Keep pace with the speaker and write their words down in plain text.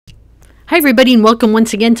Hi everybody and welcome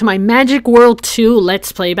once again to my Magic World 2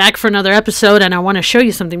 Let's Play. Back for another episode, and I want to show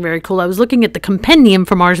you something very cool. I was looking at the compendium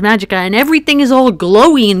from Ars Magica and everything is all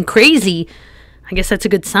glowy and crazy. I guess that's a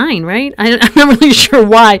good sign, right? I'm not really sure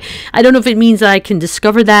why. I don't know if it means that I can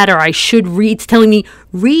discover that or I should read. It's telling me,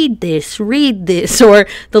 read this, or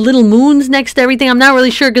the little moons next to everything. I'm not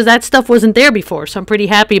really sure because that stuff wasn't there before, so I'm pretty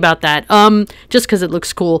happy about that, just because it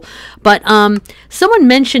looks cool. But someone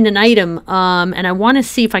mentioned an item, and I want to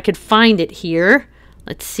see if I could find it here.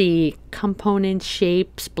 Let's see, components,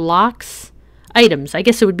 shapes, blocks, items. I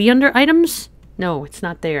guess it would be under items? No, it's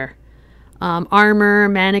not there. Armor,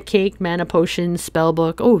 mana cake, mana potion,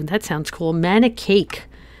 spellbook. Oh, that sounds cool. Mana cake.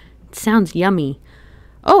 It sounds yummy.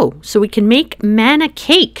 Oh, so we can make mana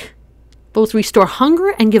cake. Both restore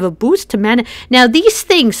hunger and give a boost to mana. Now, these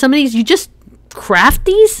things, some of these, you just craft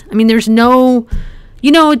these? I mean, there's no...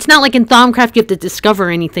 You know, it's not like in Thaumcraft you have to discover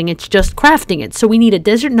anything. It's just crafting it. So we need a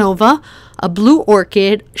Desert Nova, a Blue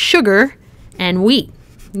Orchid, sugar, and wheat.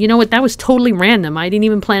 You know what? That was totally random. I didn't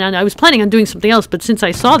even plan on... I was planning on doing something else, but since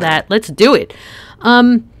I saw that, let's do it.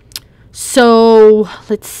 So,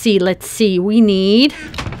 let's see. We need...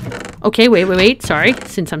 Okay, wait. Sorry.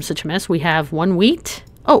 Since I'm such a mess, we have one wheat.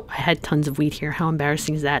 Oh, I had tons of wheat here. How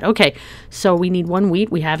embarrassing is that? Okay, so we need one wheat.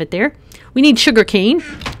 We have it there. We need sugar cane.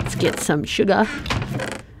 Let's get some sugar.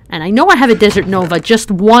 And I know I have a Desert Nova. Just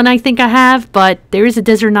one I think I have, but there is a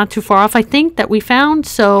desert not too far off, I think, that we found.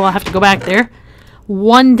 So I'll have to go back there.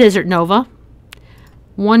 One Desert Nova.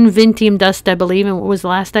 One Vintium Dust, I believe. And what was the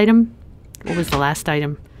last item?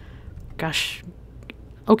 Gosh.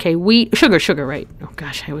 Okay, wheat. Sugar, right. Oh,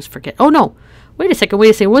 gosh, I always forget. Oh, no. Wait a second.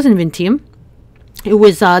 It wasn't Vintium. It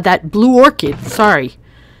was that Blue Orchid. Sorry.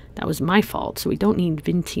 That was my fault. So we don't need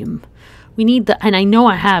Vintium. We need the... And I know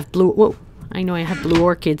I have blue... Whoa. I know I have Blue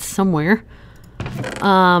Orchids somewhere.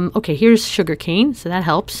 Okay, here's sugar cane. So that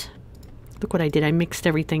helps. Look what I did. I mixed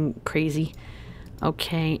everything crazy.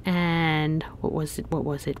 Okay, and what was it?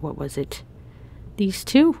 These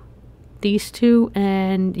two,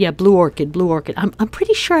 and yeah, Blue Orchid. I'm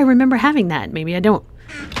pretty sure I remember having that. Maybe I don't.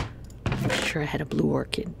 I'm sure I had a Blue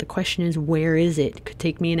Orchid. The question is, where is it? It could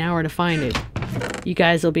take me an hour to find it. You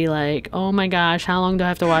guys will be like, oh my gosh, how long do I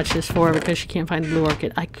have to watch this for because she can't find the Blue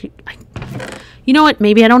Orchid? You know what?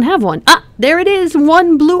 Maybe I don't have one. Ah, there it is.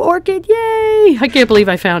 One Blue Orchid. Yay! I can't believe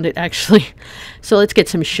I found it, actually. So let's get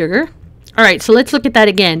some sugar. All right, so let's look at that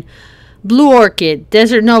again. Blue Orchid,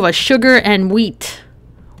 Desert Nova, sugar, and wheat.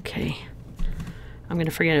 Okay. I'm going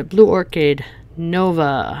to forget it. Blue Orchid,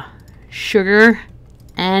 Nova, sugar,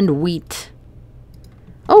 and wheat.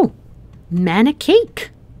 Oh, mana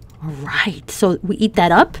cake. All right, so we eat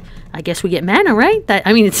that up. I guess we get mana, right?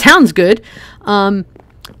 I mean, it sounds good.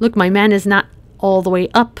 Look, my mana is not all the way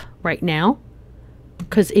up right now,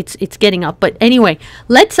 because it's getting up. But anyway,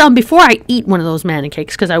 let's before I eat one of those mana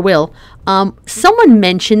cakes, because I will, someone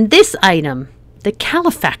mentioned this item, the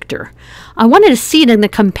Calefactor. I wanted to see it in the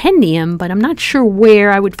compendium, but I'm not sure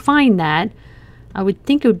where I would find that. I would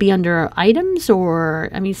think it would be under items, or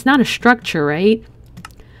I mean, it's not a structure, right?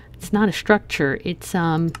 It's not a structure. It's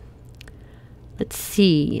let's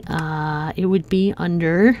see, it would be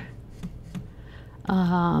under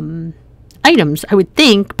items, I would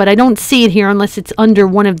think, but I don't see it here unless it's under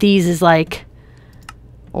one of these is like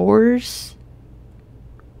ores.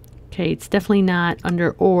 Okay, it's definitely not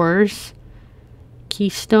under ores.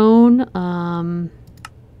 Keystone.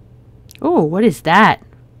 Oh, what is that?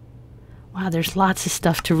 Wow, there's lots of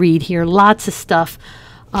stuff to read here. Lots of stuff.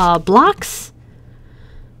 Blocks.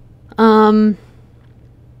 No.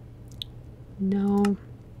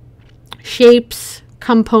 Shapes,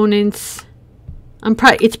 components.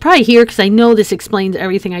 It's probably here because I know this explains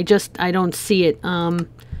everything. I don't see it.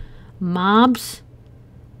 Mobs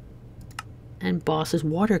and bosses.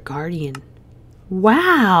 Water Guardian.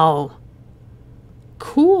 Wow.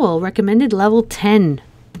 Cool. Recommended level 10.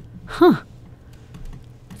 Huh.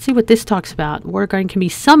 Let's see what this talks about. Water Guardian can be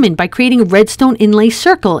summoned by creating a redstone inlay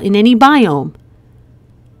circle in any biome.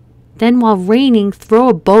 Then while raining, throw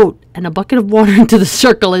a boat and a bucket of water into the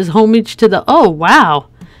circle as homage to the... Oh, wow.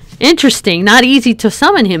 Interesting. Not easy to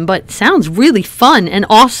summon him, but sounds really fun and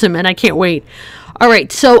awesome, and I can't wait. All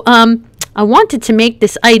right, so I wanted to make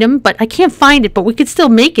this item, but I can't find it, but we could still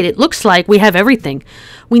make it. It looks like we have everything.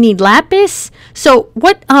 We need lapis. So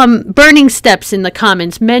what Burning Steps in the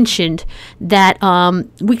comments mentioned that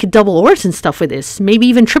we could double ores and stuff with this, maybe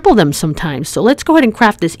even triple them sometimes. So let's go ahead and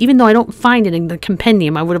craft this, even though I don't find it in the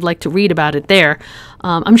compendium. I would have liked to read about it there.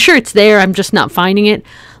 I'm sure it's there. I'm just not finding it.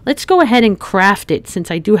 Let's go ahead and craft it since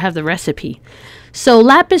I do have the recipe. So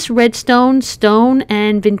lapis, redstone, stone,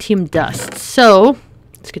 and Vintium dust. So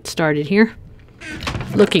let's get started here.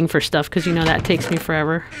 looking for stuff because, you know, that takes me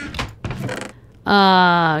forever.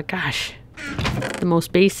 Gosh. The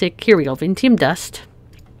most basic. Here we go. Vintium dust.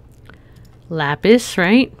 Lapis,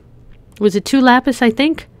 right? Was it 2 lapis, I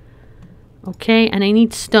think? Okay, and I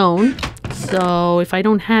need stone. So if I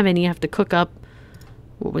don't have any, I have to cook up,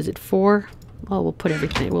 what was it, 4? Oh, we'll put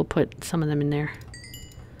everything. We'll put some of them in there.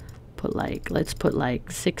 Let's put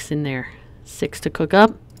like 6 in there. 6 to cook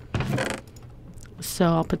up. So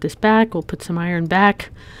I'll put this back. We'll put some iron back.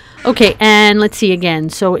 Okay, and let's see again.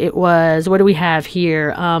 So it was, what do we have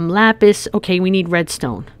here? Lapis. Okay, we need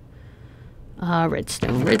redstone.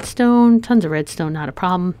 Redstone. Tons of redstone, not a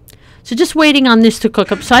problem. So just waiting on this to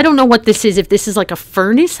cook up. So I don't know what this is. If this is like a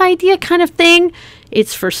furnace idea kind of thing.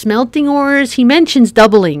 It's for smelting ores. He mentions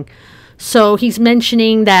doubling. So he's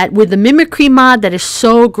mentioning that with the mimicry mod that is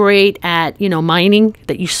so great at, you know, mining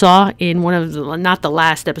that you saw in one of the, not the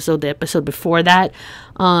last episode, the episode before that,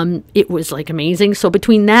 it was like amazing. So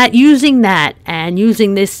between that, using that and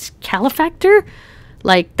using this calefactor,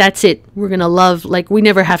 like that's it. We're going to love, like we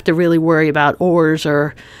never have to really worry about ores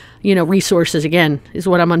or, you know, resources again, is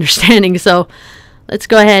what I'm understanding. So let's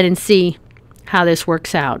go ahead and see how this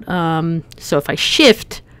works out. So if I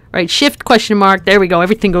shift, right, shift question mark, there we go.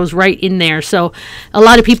 Everything goes right in there. So a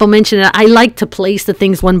lot of people mention that I like to place the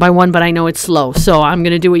things one by one, but I know it's slow. So I'm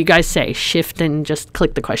going to do what you guys say. Shift and just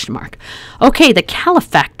click the question mark. Okay, the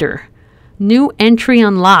calefactor. New entry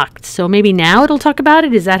unlocked. So maybe now it'll talk about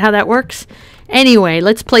it. Is that how that works? Anyway,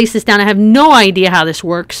 let's place this down. I have no idea how this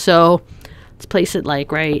works. So let's place it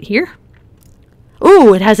like right here.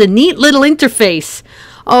 Ooh, it has a neat little interface.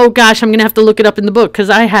 Oh gosh, I'm going to have to look it up in the book because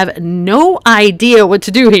I have no idea what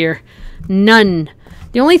to do here. None.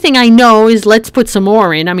 The only thing I know is let's put some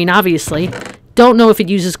ore in. I mean, obviously. Don't know if it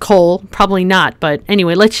uses coal. Probably not. But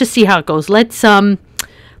anyway, let's just see how it goes. Let's,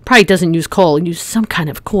 probably doesn't use coal. It uses some kind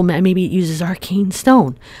of cool, maybe it uses arcane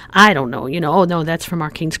stone. I don't know. You know, oh no, that's from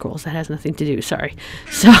Arcane Scrolls. That has nothing to do. Sorry.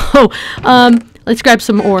 So, let's grab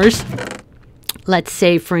some ores. Let's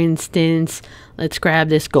say, for instance, let's grab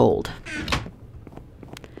this gold.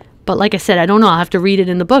 But like I said, I don't know. I'll have to read it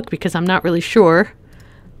in the book because I'm not really sure.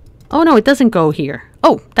 Oh, no, it doesn't go here.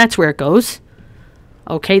 Oh, that's where it goes.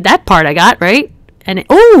 Okay, that part I got, right? And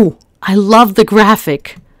oh, I love the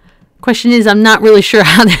graphic. Question is, I'm not really sure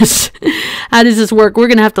how does this work. We're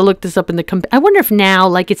going to have to look this up in the... I wonder if now,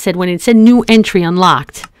 like it said, when it said new entry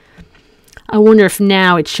unlocked, I wonder if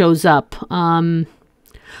now it shows up.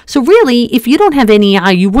 So really, if you don't have any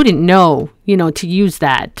eye, you wouldn't know, you know, to use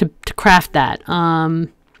that, to craft that.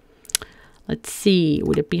 Let's see.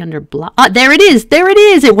 Would it be under block? There it is. There it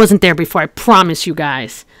is. It wasn't there before. I promise you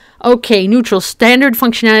guys. Okay. Neutral. Standard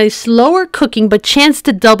functionality. Slower cooking, but chance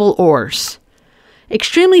to double ores.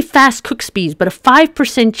 Extremely fast cook speeds, but a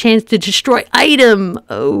 5% chance to destroy item.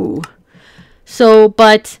 Oh. So,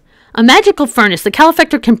 but a magical furnace. The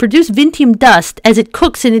calefactor can produce Vintium dust as it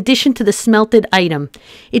cooks in addition to the smelted item.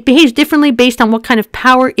 It behaves differently based on what kind of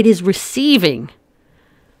power it is receiving.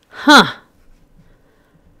 Huh.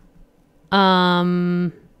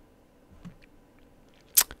 I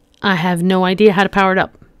have no idea how to power it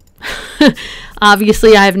up.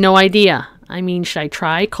 Obviously, I have no idea. I mean, should I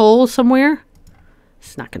try coal somewhere?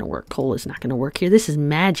 It's not going to work. Coal is not going to work here. This is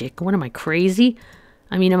magic. What am I, crazy?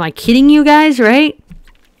 I mean, am I kidding you guys, right?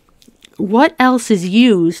 What else is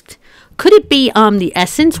used? Could it be the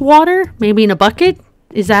essence water? Maybe in a bucket?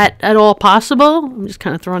 Is that at all possible? I'm just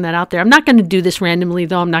kind of throwing that out there. I'm not going to do this randomly,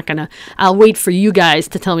 though. I'll wait for you guys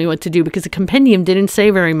to tell me what to do because the compendium didn't say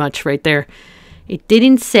very much right there. It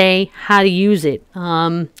didn't say how to use it.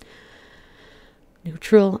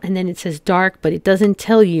 Neutral, and then it says dark, but it doesn't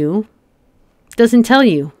tell you. It doesn't tell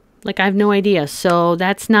you. Like, I have no idea. So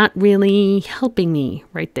that's not really helping me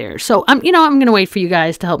right there. So, I'm going to wait for you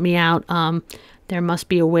guys to help me out. There must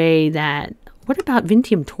be a way that... What about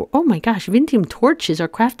Vintium torch? Oh my gosh, Vintium torches are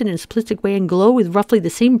crafted in a simplistic way and glow with roughly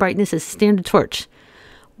the same brightness as a standard torch.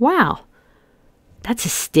 Wow. That's a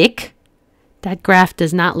stick? That graphic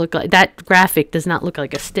does not look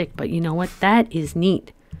like a stick, but you know what? That is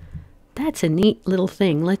neat. That's a neat little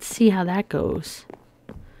thing. Let's see how that goes.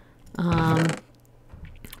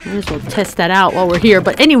 Might as well test that out while we're here.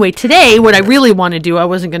 But anyway, today, what I really want to do, I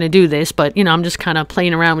wasn't going to do this, but you know, I'm just kind of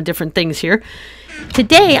playing around with different things here.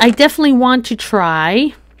 Today, I definitely want to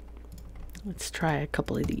try... Let's try a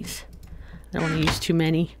couple of these. I don't want to use too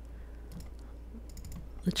many.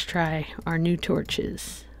 Let's try our new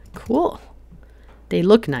torches. Cool. They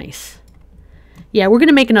look nice. Yeah, we're going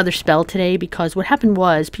to make another spell today because what happened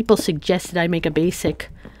was people suggested I make a basic.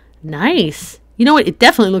 Nice. You know what? It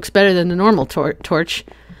definitely looks better than the normal torch.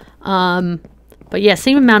 But yeah,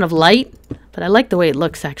 same amount of light. But I like the way it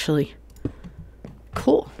looks, actually.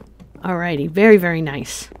 Cool. Alrighty. Very, very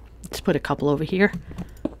nice. Let's put a couple over here.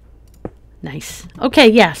 Nice. Okay,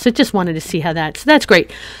 yeah, so just wanted to see how so that's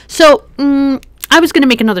great. So, I was going to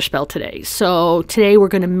make another spell today. So, today we're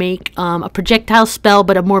going to make a projectile spell,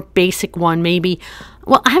 but a more basic one, maybe.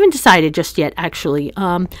 Well, I haven't decided just yet, actually.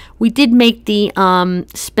 We did make the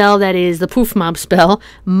spell that is the Poof Mob spell.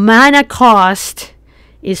 Mana cost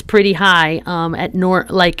is pretty high at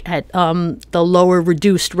the lower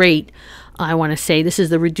reduced rate. I want to say this is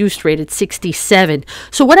the reduced rate at 67.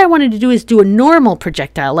 So what I wanted to do is do a normal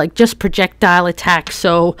projectile, like just projectile attack.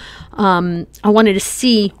 So I wanted to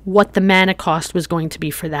see what the mana cost was going to be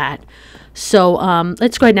for that. So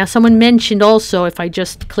let's go ahead. Now someone mentioned also if I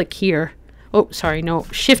just click here. Oh, sorry, no,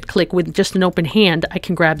 shift click with just an open hand, I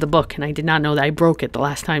can grab the book. And I did not know that I broke it the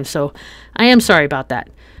last time. So I am sorry about that.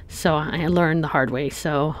 So I learned the hard way.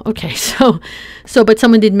 So, okay. But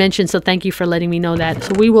someone did mention, so thank you for letting me know that.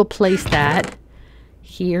 So we will place that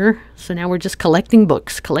here. So now we're just collecting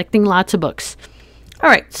books, collecting lots of books. All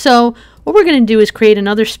right. So what we're going to do is create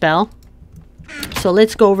another spell. So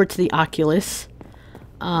let's go over to the Oculus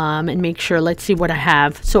and make sure, let's see what I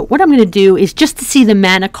have. So what I'm going to do is just to see the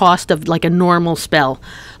mana cost of like a normal spell,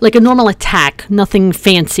 like a normal attack, nothing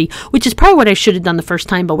fancy, which is probably what I should have done the first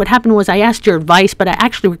time. But what happened was I asked your advice, but I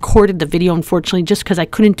actually recorded the video, unfortunately, just because I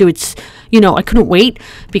couldn't do it. I couldn't wait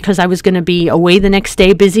because I was going to be away the next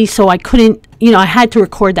day busy. So I couldn't, I had to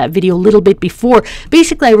record that video a little bit before.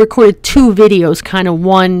 Basically, I recorded two videos,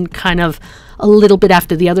 one kind of a little bit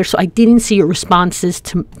after the other, so I didn't see your responses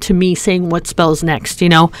to me saying what spell's next,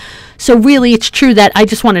 So really, it's true that I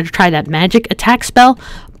just wanted to try that magic attack spell,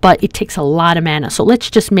 but it takes a lot of mana. So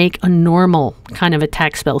let's just make a normal kind of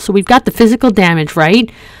attack spell. So we've got the physical damage,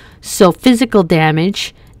 right? So physical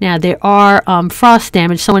damage. Now there are frost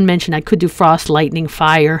damage. Someone mentioned I could do frost, lightning,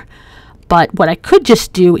 fire. But what I could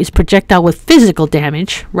just do is projectile with physical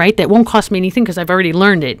damage, right? That won't cost me anything because I've already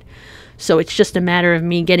learned it. So it's just a matter of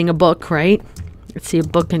me getting a book, right? Let's see, a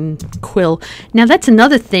book and quill. Now that's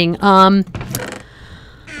another thing. I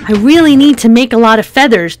really need to make a lot of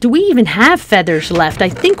feathers. Do we even have feathers left? I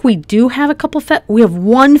think we do have a couple we have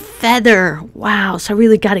one feather. Wow, so I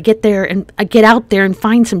really got to get there and get out there and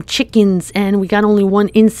find some chickens, and we got only one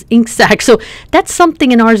ink sac. So that's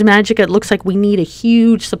something in Ars Magica it looks like we need a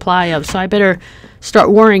huge supply of. So I better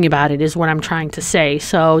start worrying about it is what I'm trying to say.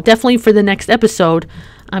 So definitely for the next episode,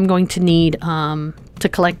 I'm going to need to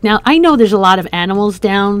collect. Now, I know there's a lot of animals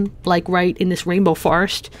down, like right in this rainbow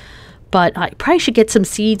forest, but I probably should get some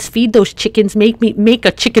seeds, feed those chickens, make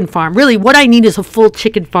a chicken farm. Really, what I need is a full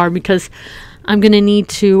chicken farm because I'm going to need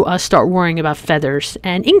to start worrying about feathers.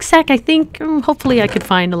 And ink sac, I think, hopefully I could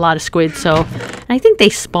find a lot of squid. So I think they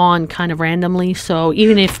spawn kind of randomly. So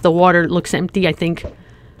even if the water looks empty, I think,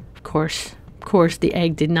 of course, the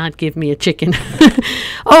egg did not give me a chicken.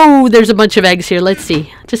 Oh, there's a bunch of eggs here. Let's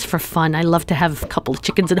see. Just for fun. I love to have a couple of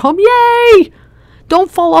chickens at home. Yay!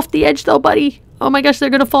 Don't fall off the edge, though, buddy. Oh, my gosh,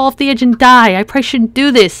 they're going to fall off the edge and die. I probably shouldn't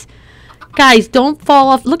do this. Guys, don't fall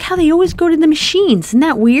off. Look how they always go to the machines. Isn't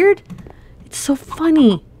that weird? It's so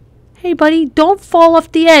funny. Hey, buddy, don't fall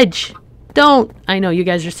off the edge. Don't. I know you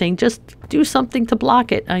guys are saying just do something to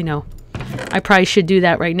block it. I know. I probably should do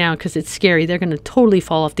that right now because it's scary. They're going to totally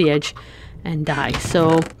fall off the edge and die.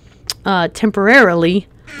 So temporarily,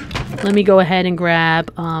 let me go ahead and grab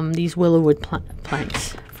these willowwood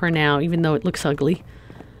planks for now, even though it looks ugly.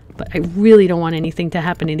 But I really don't want anything to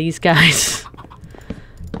happen to these guys.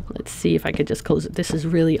 Let's see if I could just close it. This is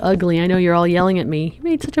really ugly. I know you're all yelling at me. You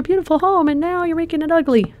made such a beautiful home and now you're making it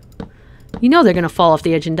ugly. You know they're going to fall off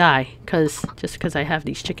the edge and die just because I have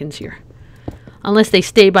these chickens here. Unless they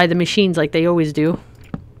stay by the machines like they always do.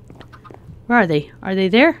 Where are they? Are they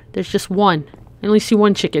there? There's just one. I only see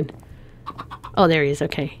one chicken. Oh, there he is.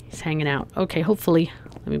 Okay. He's hanging out. Okay, hopefully.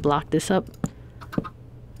 Let me block this up.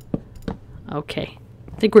 Okay.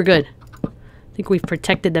 I think we're good. I think we've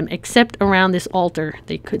protected them. Except around this altar.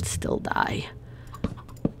 They could still die.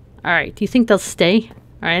 Alright. Do you think they'll stay?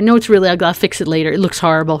 Alright. I know it's really ugly. I'll fix it later. It looks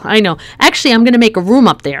horrible. I know. Actually, I'm going to make a room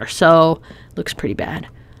up there. So, it looks pretty bad.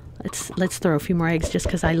 Let's throw a few more eggs just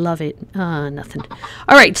because I love it. Nothing.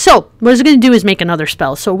 All right, so what I was going to do is make another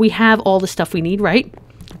spell. So we have all the stuff we need, right?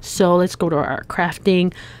 So let's go to our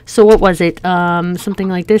crafting. So what was it? Something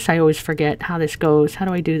like this. I always forget how this goes. How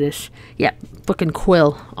do I do this? Yeah, book and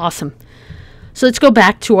quill. Awesome. So let's go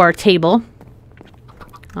back to our table.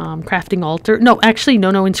 Crafting altar. No, actually,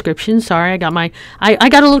 no inscription. Sorry, I got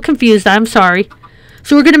a little confused. I'm sorry.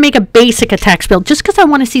 So we're going to make a basic attack spell just because I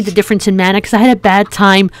want to see the difference in mana because I had a bad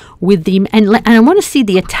time with the... And I want to see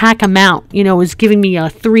the attack amount. It was giving me a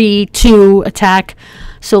 3-2 attack.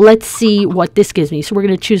 So let's see what this gives me. So we're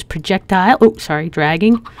going to choose projectile. Oh, sorry,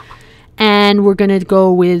 dragging. And we're going to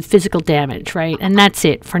go with physical damage, right? And that's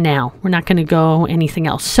it for now. We're not going to go anything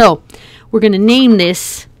else. So we're going to name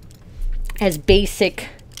this as basic.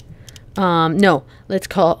 No, let's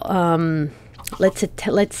call,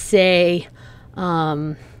 let's say,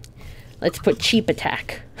 let's put cheap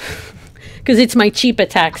attack. Because it's my cheap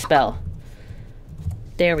attack spell.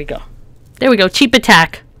 There we go. There we go. Cheap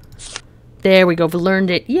attack. There we go. We learned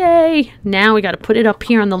it. Yay. Now we got to put it up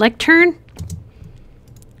here on the lectern.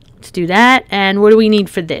 Let's do that. And what do we need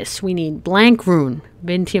for this? We need blank rune,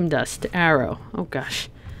 Vintium dust, arrow. Oh gosh.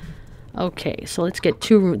 Okay, so let's get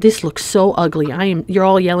 2 rune. This looks so ugly. You're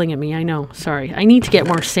all yelling at me. I know. Sorry. I need to get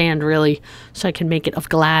more sand really so I can make it of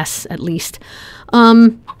glass at least.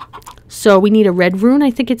 So we need a red rune,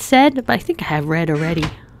 I think it said, but I think I have red already.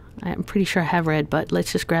 I'm pretty sure I have red, but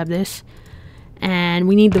let's just grab this. And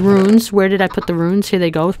we need the runes. Where did I put the runes? Here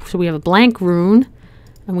they go. So we have a blank rune,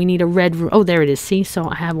 and we need a red rune. Oh, there it is. See? So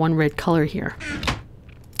I have 1 red color here.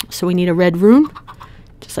 So we need a red rune,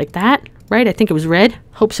 just like that, right? I think it was red.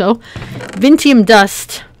 Hope so. Vintium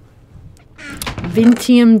dust.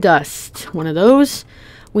 Vintium dust. One of those.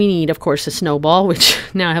 We need, of course, a snowball, which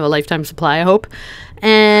now I have a lifetime supply, I hope.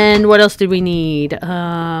 And what else did we need?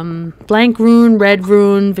 Blank rune, red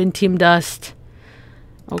rune, Vintium dust.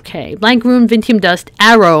 Okay, blank rune, Vintium dust,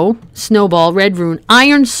 arrow, snowball, red rune,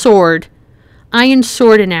 iron sword,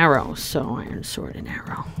 and arrow. So iron sword and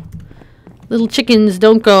arrow. Little chickens,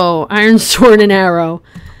 don't go. Iron sword and arrow.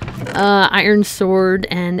 Iron sword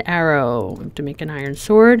and arrow. We have to make an iron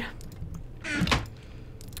sword.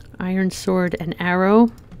 Iron sword and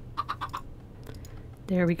arrow.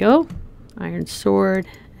 There we go. Iron sword.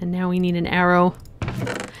 And now we need an arrow.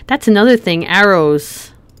 That's another thing.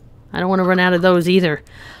 Arrows. I don't want to run out of those either.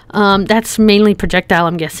 That's mainly projectile,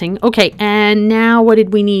 I'm guessing. Okay, and now what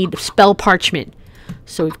did we need? Spell parchment.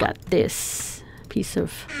 So we've got this piece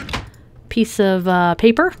of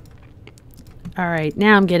paper. All right,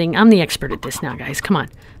 now I'm the expert at this now, guys. Come on.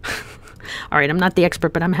 All right, I'm not the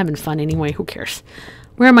expert, but I'm having fun anyway. Who cares?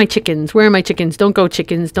 Where are my chickens? Where are my chickens? Don't go,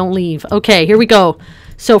 chickens. Don't leave. Okay, here we go.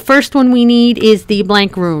 So first one we need is the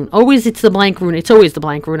blank rune. Always it's the blank rune. It's always the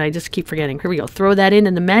blank rune. I just keep forgetting. Here we go. Throw that in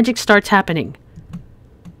and the magic starts happening.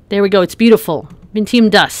 There we go. It's beautiful.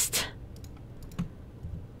 Vintium dust.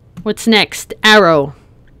 What's next? Arrow.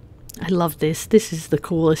 I love this. This is the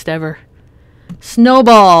coolest ever.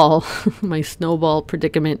 Snowball. My snowball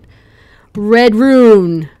predicament. Red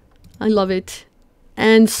rune. I love it.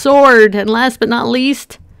 And sword. And last but not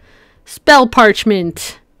least, spell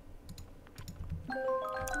parchment.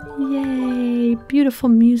 Yay. Beautiful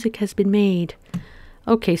music has been made.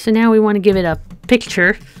 Okay, so now we want to give it a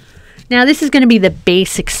picture. Now this is going to be the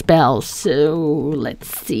basic spell. So let's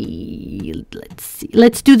see.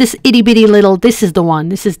 Let's do this itty bitty little. This is the one.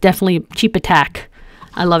 This is definitely cheap attack.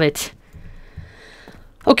 I love it.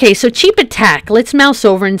 Okay, so cheap attack. Let's mouse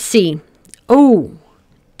over and see. Oh,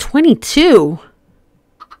 22.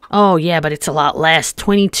 Oh, yeah, but it's a lot less.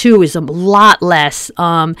 22 is a lot less.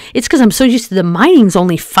 It's because I'm so used to the mining's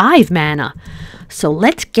only 5 mana. So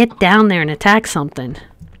let's get down there and attack something.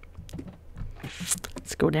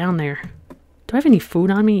 Let's go down there. Do I have any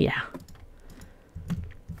food on me? Yeah.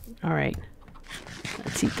 All right.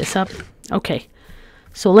 Let's eat this up. Okay.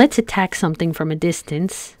 So let's attack something from a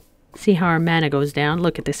distance. See how our mana goes down.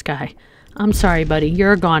 Look at this guy. I'm sorry, buddy.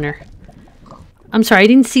 You're a goner. I'm sorry. I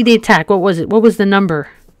didn't see the attack. What was it? What was the number?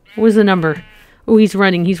 What was the number? Oh, he's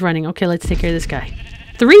running. He's running. Okay, let's take care of this guy.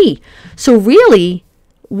 3. So really,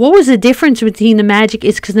 what was the difference between the magic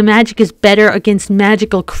is because the magic is better against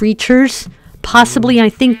magical creatures. Possibly, I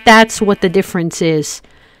think that's what the difference is.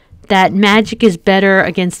 That magic is better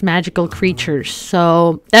against magical creatures.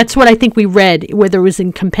 So that's what I think we read. Whether it was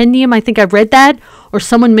in Compendium, I think I read that. Or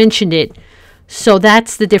someone mentioned it. So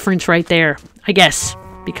that's the difference right there, I guess.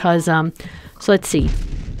 Because, so let's see.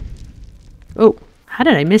 Oh. How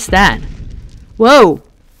did I miss that? Whoa!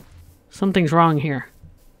 Something's wrong here.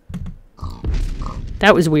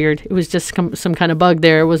 That was weird. It was just some kind of bug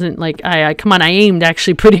there. It wasn't like... come on, I aimed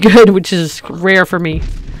actually pretty good, which is rare for me.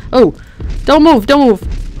 Oh! Don't move! Don't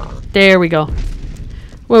move! There we go.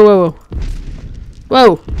 Whoa, whoa,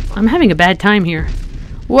 whoa. Whoa! I'm having a bad time here.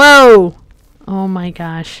 Whoa! Oh my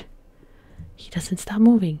gosh. He doesn't stop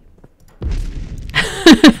moving.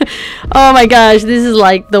 Oh my gosh, this is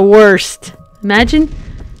like the worst. Imagine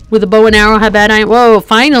with a bow and arrow how bad I am. Whoa,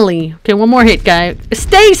 finally. Okay, one more hit, guy.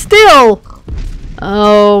 Stay still!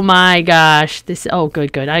 Oh my gosh. Oh,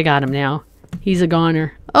 good, good. I got him now. He's a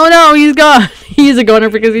goner. Oh no, he's gone. He's a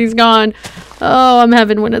goner because he's gone. Oh, I'm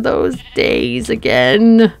having one of those days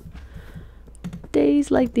again.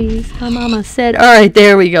 days like these, my mama said. All right,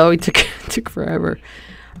 there we go. It took forever.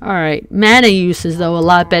 All right, mana use is, though, a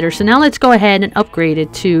lot better. So now let's go ahead and upgrade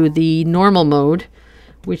it to the normal mode,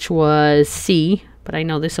 which was C. But I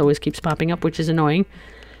know this always keeps popping up, which is annoying.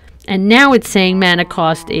 And now it's saying mana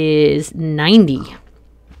cost is 90.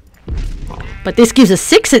 But this gives us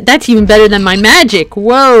 6. That's even better than my magic.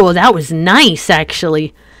 Whoa, that was nice,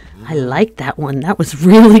 actually. I like that one. That was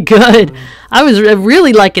really good. I was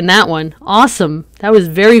really liking that one. Awesome. That was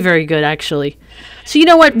very, very good, actually. So you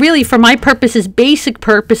know what? Really, for my purposes, basic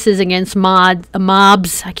purposes against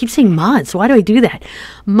mobs. I keep saying mods. Why do I do that?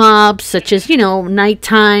 Mobs such as, you know,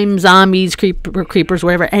 nighttime, zombies, creepers,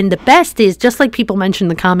 whatever. And the best is, just like people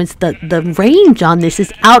mentioned in the comments, the range on this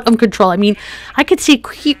is out of control. I mean, I could see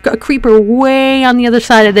a creeper way on the other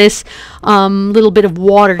side of this little bit of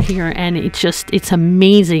water here, and it's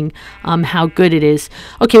amazing how good it is.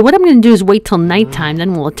 Okay, what I'm going to do is wait till nighttime,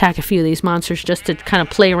 then we'll attack a few of these monsters just to kind of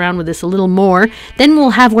play around with this a little more. Then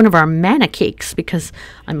we'll have one of our mana cakes because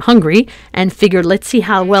I'm hungry and figured let's see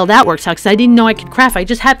how well that works out, because I didn't know I could craft. I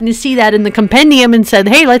just happened to see that in the compendium and said,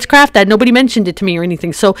 hey, let's craft that. Nobody mentioned it to me or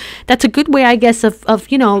anything. So that's a good way, I guess,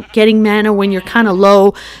 of you know, getting mana when you're kind of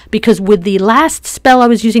low, because with the last spell I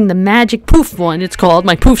was using, the magic poof one, it's called,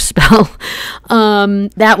 my poof spell,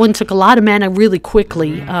 that one took a lot of mana really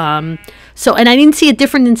quickly. So, and I didn't see a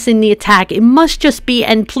difference in the attack. It must just be,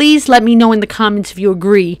 and please let me know in the comments if you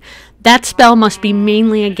agree, that spell must be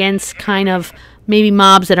mainly against kind of maybe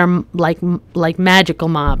mobs that are like magical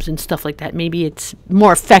mobs and stuff like that. Maybe it's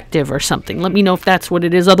more effective or something. Let me know if that's what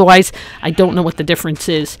it is. Otherwise, I don't know what the difference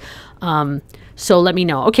is. So let me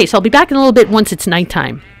know. Okay, so I'll be back in a little bit once it's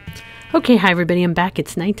nighttime. Okay, hi everybody, I'm back.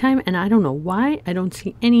 It's nighttime, and I don't know why I don't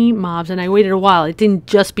see any mobs, and I waited a while. It didn't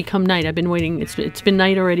just become night. I've been waiting. It's been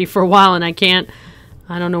night already for a while, and I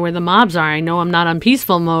don't know where the mobs are. I know I'm not on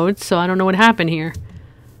peaceful mode, so I don't know what happened here.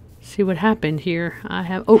 See what happened here. I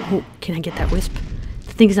have, oh, can I get that wisp?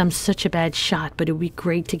 The thing is, I'm such a bad shot, but it would be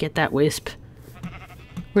great to get that wisp.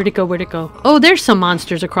 Where'd it go? Where'd it go? Oh, there's some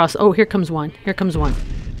monsters across. Oh, here comes one. Here comes one.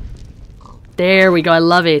 There we go. I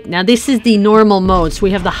love it. Now, this is the normal mode. So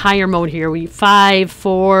we have the higher mode here. 5,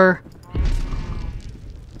 4.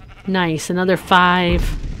 Nice. Another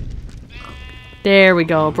 5. There we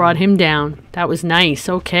go. Brought him down. That was nice.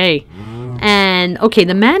 Okay. And, okay,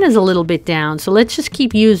 the mana's a little bit down. So let's just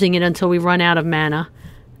keep using it until we run out of mana.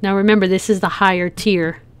 Now, remember, this is the higher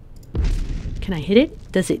tier. Can I hit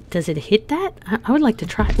it? Does it hit that? I would like to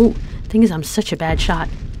try. Ooh, thing is, I'm such a bad shot.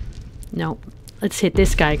 No. Let's hit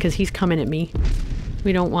this guy because he's coming at me.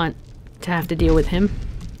 We don't want to have to deal with him.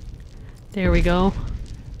 There we go.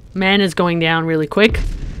 Mana's going down really quick.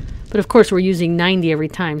 But of course we're using 90 every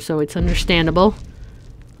time, so it's understandable.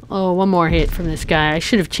 Oh, one more hit from this guy. I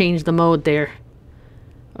should have changed the mode there.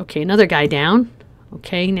 Okay, another guy down.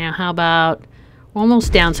 Okay, now how about...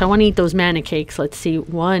 Almost down, so I want to eat those mana cakes. Let's see.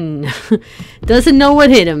 1. Doesn't know what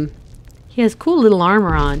hit him. He has cool little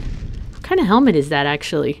armor on. What kind of helmet is that,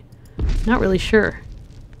 actually? Not really sure.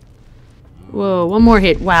 Whoa, one more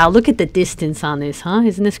hit. Wow, look at the distance on this, huh?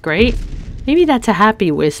 Isn't this great? Maybe that's a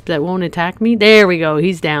happy wisp that won't attack me. There we go.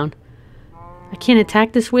 He's down. I can't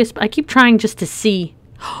attack this wisp. I keep trying just to see.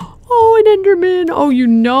 Oh, an Enderman. Oh, you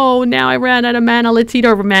know. Now I ran out of mana. Let's eat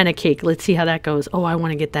our mana cake. Let's see how that goes. Oh, I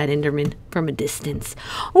want to get that Enderman from a distance.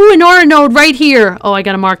 Oh, an aura node right here. Oh, I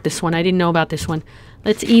got to mark this one. I didn't know about this one.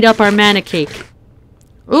 Let's eat up our mana cake.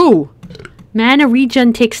 Ooh. Mana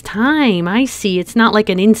regen takes time. I see. It's not like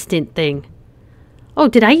an instant thing. Oh,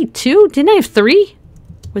 did I eat 2? Didn't I have 3?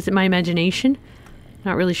 Was it my imagination?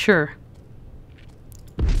 Not really sure.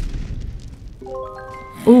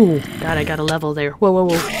 Ooh, God, I got a level there. Whoa, whoa,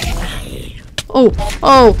 whoa. Oh,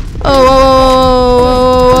 oh, oh,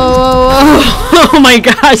 oh, oh my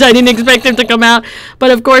gosh, I didn't expect him to come out.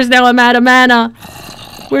 But of course, now I'm out of mana.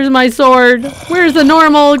 Where's my sword? Where's the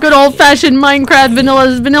normal, good old-fashioned Minecraft,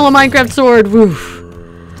 vanilla Minecraft sword? Woof.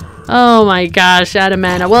 Oh my gosh, out of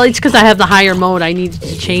mana. Well, it's because I have the higher mode. I need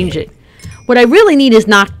to change it. What I really need is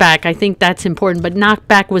knockback. I think that's important. But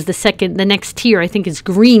knockback was the next tier. I think it's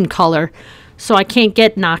green color. So I can't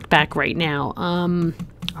get knockback right now.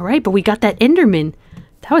 All right, but we got that Enderman.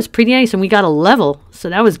 That was pretty nice, and we got a level. So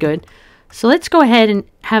that was good. So let's go ahead and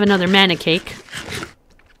have another mana cake.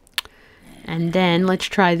 And then let's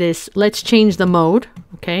try this. Let's change the mode.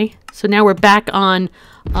 Okay, so now we're back on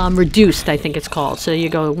reduced, I think it's called. So you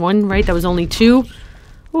go 1, right? That was only 2.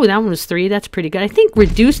 Oh, that one was 3. That's pretty good. I think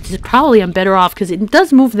reduced is probably I'm better off because it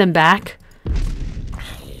does move them back.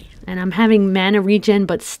 And I'm having mana regen,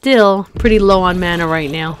 but still pretty low on mana right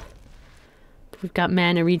now. We've got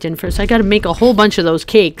mana regen first. So I got to make a whole bunch of those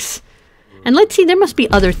cakes. And let's see, there must be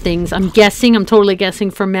other things. I'm guessing, I'm totally guessing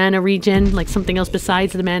for mana regen, like something else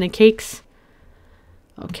besides the mana cakes.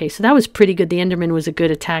 Okay, so that was pretty good. The Enderman was a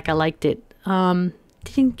good attack. I liked it.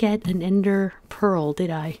 Didn't get an Ender Pearl, did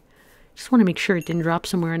I? Just want to make sure it didn't drop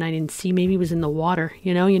somewhere and I didn't see. Maybe it was in the water.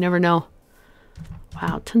 You know, you never know.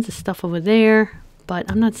 Wow, tons of stuff over there. But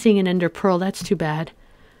I'm not seeing an Ender Pearl. That's too bad.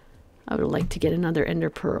 I would like to get another Ender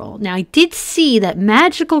Pearl. Now, I did see that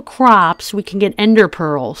magical crops, we can get Ender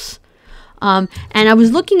Pearls. And I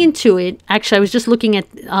was looking into it. Actually, I was just looking at,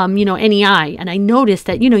 you know, NEI. And I noticed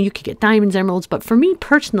that, you know, you could get diamonds, emeralds. But for me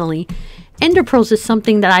personally, Ender Pearls is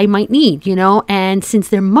something that I might need, you know. And since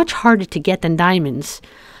they're much harder to get than diamonds,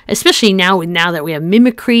 especially now that we have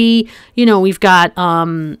mimicry, you know, we've got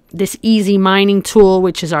this easy mining tool,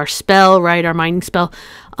 which is our spell, right? Our mining spell.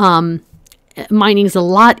 Mining is a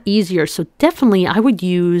lot easier. So definitely I would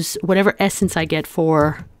use whatever essence I get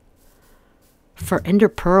for Ender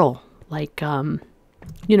Pearl. Like,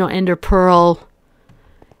 you know, Ender Pearl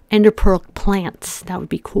plants. That would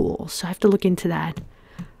be cool. So I have to look into that.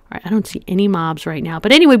 All right, I don't see any mobs right now.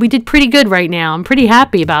 But anyway, we did pretty good right now. I'm pretty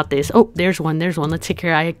happy about this. Oh, there's one. There's one. Let's take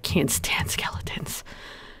care. I can't stand skeletons.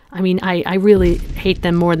 I mean, I really hate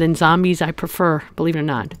them more than zombies. I prefer, believe it or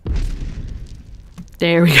not.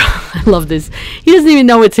 There we go. I love this. He doesn't even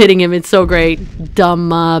know it's hitting him. It's so great. Dumb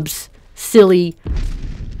mobs. Silly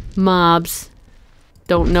mobs.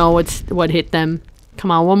 Don't know what hit them.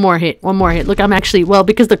 Come on, one more hit. One more hit. Look, I'm actually, well,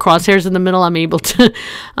 because the crosshair's in the middle, I'm able to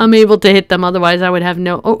hit them. Otherwise, I would have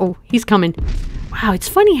no. Oh, he's coming. Wow, it's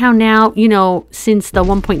funny how now, you know, since the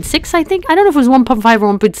 1.6, I think, I don't know if it was 1.5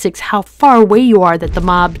 or 1.6, how far away you are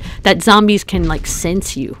that zombies can like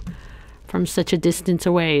sense you from such a distance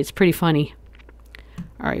away. It's pretty funny.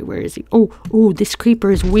 All right, where is he? Oh, this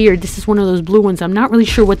creeper is weird. This is one of those blue ones. I'm not really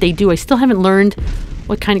sure what they do. I still haven't learned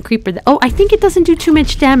what kind of creeper. Oh, I think it doesn't do too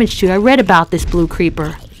much damage to you. I read about this blue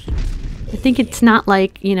creeper. I think it's not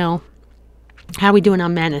like, you know, how we doing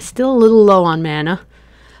on mana? Still a little low on mana.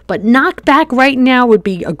 But knockback right now would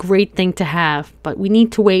be a great thing to have. But we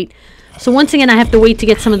need to wait. So once again, I have to wait to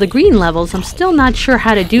get some of the green levels. I'm still not sure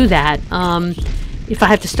how to do that. If I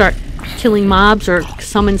have to start killing mobs or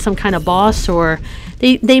summon some kind of boss, or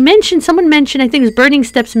they mentioned, someone mentioned, I think it was Burning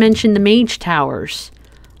Steps mentioned the mage towers.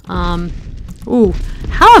 Ooh,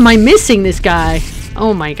 how am I missing this guy?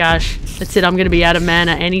 Oh my gosh. That's it. I'm going to be out of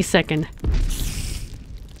mana any second.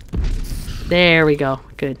 There we go.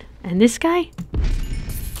 Good. And this guy?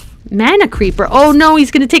 Mana creeper. Oh no,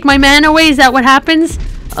 he's going to take my mana away. Is that what happens?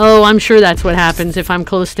 Oh, I'm sure that's what happens if I'm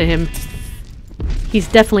close to him. He's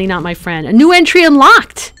definitely not my friend. A new entry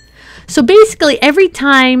unlocked. So basically, every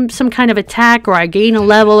time some kind of attack, or I gain a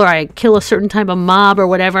level, or I kill a certain type of mob or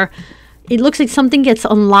whatever, it looks like something gets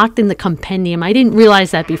unlocked in the compendium. I didn't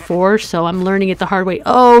realize that before, so I'm learning it the hard way.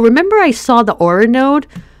 Oh, remember I saw the aura node?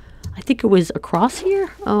 I think it was across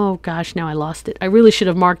here? Oh gosh, now I lost it. I really should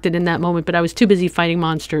have marked it in that moment, but I was too busy fighting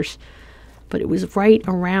monsters. But it was right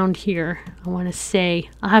around here, I want to say.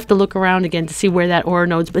 I'll have to look around again to see where that aura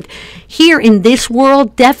node's. But here in this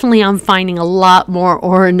world, definitely I'm finding a lot more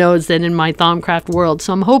aura nodes than in my Thaumcraft world.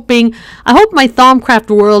 So I'm hoping, I hope my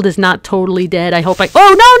Thaumcraft world is not totally dead. I hope I,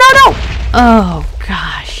 oh no! Oh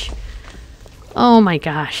gosh. Oh my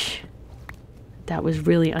gosh. That was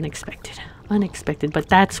really unexpected. Unexpected, but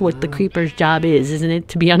that's what the creeper's job is, isn't it?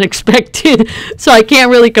 To be unexpected. So I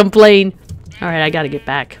can't really complain. All right, I gotta get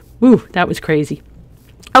back. Ooh, that was crazy.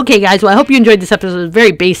 Okay, guys, well, I hope you enjoyed this episode. It was a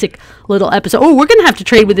very basic little episode. Oh, we're going to have to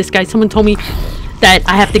trade with this guy. Someone told me that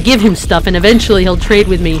I have to give him stuff, and eventually he'll trade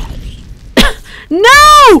with me.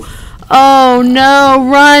 No! Oh, no.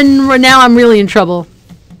 Run. Now I'm really in trouble.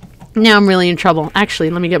 Now I'm really in trouble.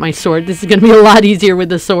 Actually, let me get my sword. This is going to be a lot easier with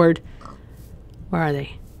the sword. Where are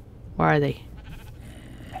they? Where are they?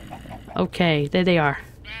 Okay, there they are.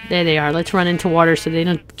 There they are. Let's run into water so they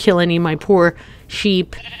don't kill any of my poor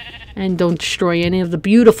sheep. And don't destroy any of the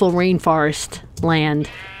beautiful rainforest land.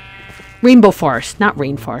 Rainbow forest. Not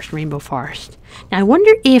rainforest. Rainbow forest. Now, I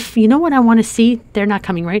wonder if... You know what I want to see? They're not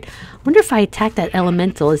coming, right? I wonder if I attack that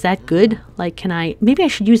elemental. Is that good? Like, can I... Maybe I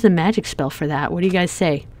should use the magic spell for that. What do you guys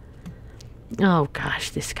say? Oh,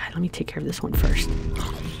 gosh. This guy. Let me take care of this one first.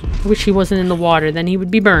 I wish he wasn't in the water. Then he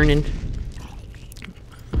would be burning.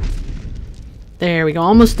 There we go.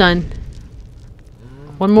 Almost done.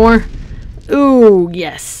 One more. Ooh,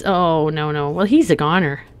 yes. Oh, no. Well, he's a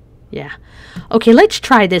goner. Yeah. Okay, let's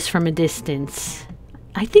try this from a distance.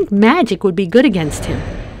 I think magic would be good against him.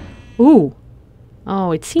 Ooh.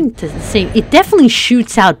 Oh, it seemed to say... It definitely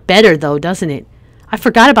shoots out better, though, doesn't it? I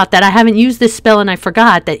forgot about that. I haven't used this spell, and I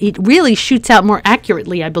forgot that it really shoots out more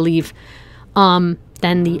accurately, I believe.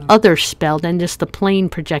 than the other spell, than just the plain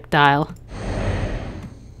projectile.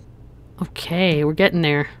 Okay, we're getting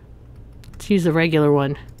there. Let's use the regular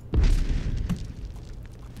one.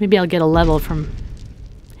 Maybe I'll get a level from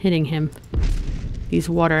hitting him. These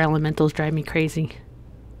water elementals drive me crazy.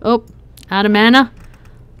 Oh, out of mana?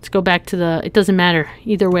 Let's go back to the... It doesn't matter.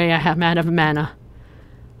 Either way, I'm out of mana.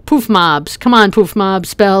 Poof mobs. Come on, poof mob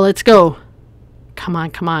spell. Let's go. Come on,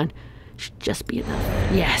 come on. Should just be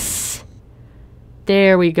enough. Yes.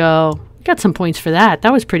 There we go. Got some points for that.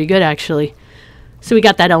 That was pretty good, actually. So we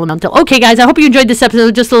got that elemental. Okay, guys, I hope you enjoyed this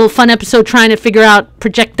episode. Just a little fun episode trying to figure out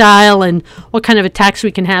projectile and what kind of attacks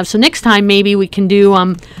we can have. So next time, maybe we can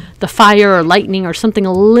do the fire or lightning or something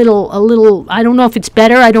a little, I don't know if it's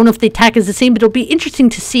better. I don't know if the attack is the same, but it'll be interesting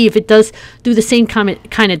to see if it does do the same kind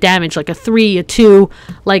of damage, like a 3, a 2,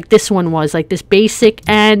 like this one was, like this basic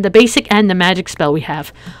and the magic spell we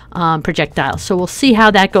have, projectile. So we'll see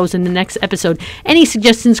how that goes in the next episode. Any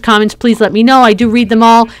suggestions, comments, please let me know. I do read them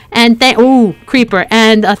all. And creeper.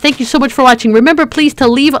 And thank you so much for watching. Remember, please, to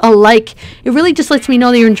leave a like. It really just lets me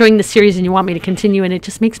know that you're enjoying the series and you want me to continue, and it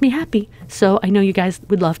just makes me happy. So I know you guys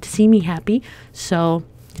would love to see me happy. So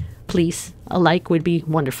please, a like would be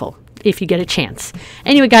wonderful if you get a chance.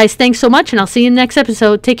 Anyway, guys, thanks so much, and I'll see you in the next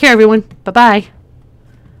episode. Take care, everyone. Bye-bye.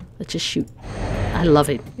 Let's just shoot. I love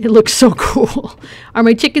it. It looks so cool. Are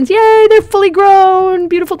my chickens? Yay, they're fully grown.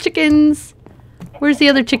 Beautiful chickens. Where's the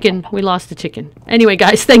other chicken? We lost the chicken. Anyway,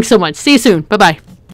 guys, thanks so much. See you soon. Bye-bye.